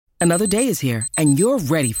Another day is here, and you're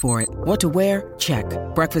ready for it. What to wear? Check.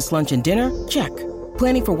 Breakfast, lunch, and dinner? Check.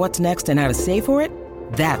 Planning for what's next and how to save for it?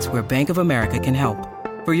 That's where Bank of America can help.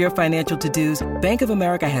 For your financial to-dos, Bank of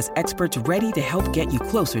America has experts ready to help get you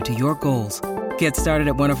closer to your goals. Get started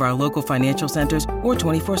at one of our local financial centers or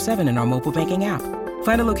 24/7 in our mobile banking app.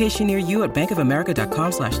 Find a location near you at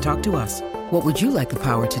bankofamerica.com/talktous. What would you like the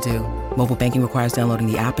power to do? Mobile banking requires downloading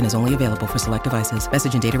the app and is only available for select devices.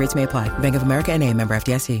 Message and data rates may apply. Bank of America N.A., member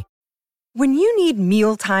FDIC. When you need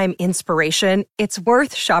mealtime inspiration, it's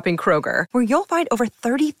worth shopping Kroger, where you'll find over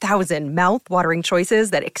 30,000 mouth-watering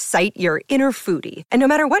choices that excite your inner foodie. And no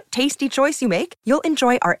matter what tasty choice you make, you'll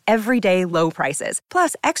enjoy our everyday low prices,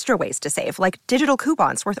 plus extra ways to save, like digital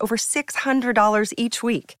coupons worth over $600 each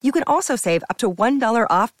week. You can also save up to $1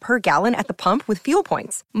 off per gallon at the pump with fuel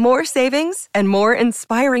points. More savings and more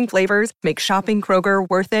inspiring flavors make shopping Kroger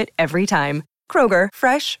worth it every time. Kroger,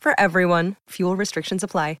 fresh for everyone. Fuel restrictions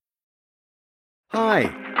apply.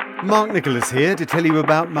 Hi, Mark Nicholas here to tell you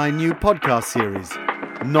about my new podcast series,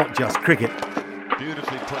 Not Just Cricket.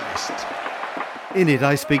 Beautifully placed. In it,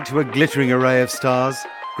 I speak to a glittering array of stars,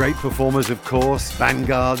 great performers, of course,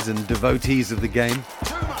 vanguards and devotees of the game.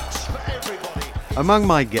 Too much for everybody. Among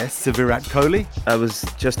my guests are Virat Kohli, I was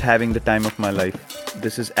just having the time of my life.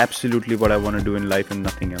 This is absolutely what I want to do in life and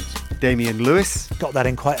nothing else. Damian Lewis, Got that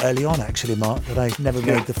in quite early on, actually, Mark, but I never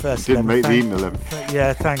made the first Didn't 11. make the Eden 11.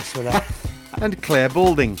 Yeah, thanks for that. and Claire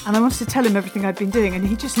Balding. And I wanted to tell him everything I'd been doing, and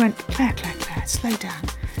he just went, Claire, slow down.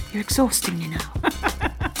 You're exhausting me now.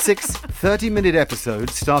 6 30-minute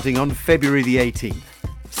episodes starting on February the 18th.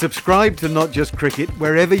 Subscribe to Not Just Cricket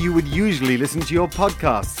wherever you would usually listen to your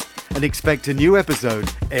podcasts and expect a new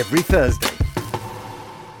episode every Thursday.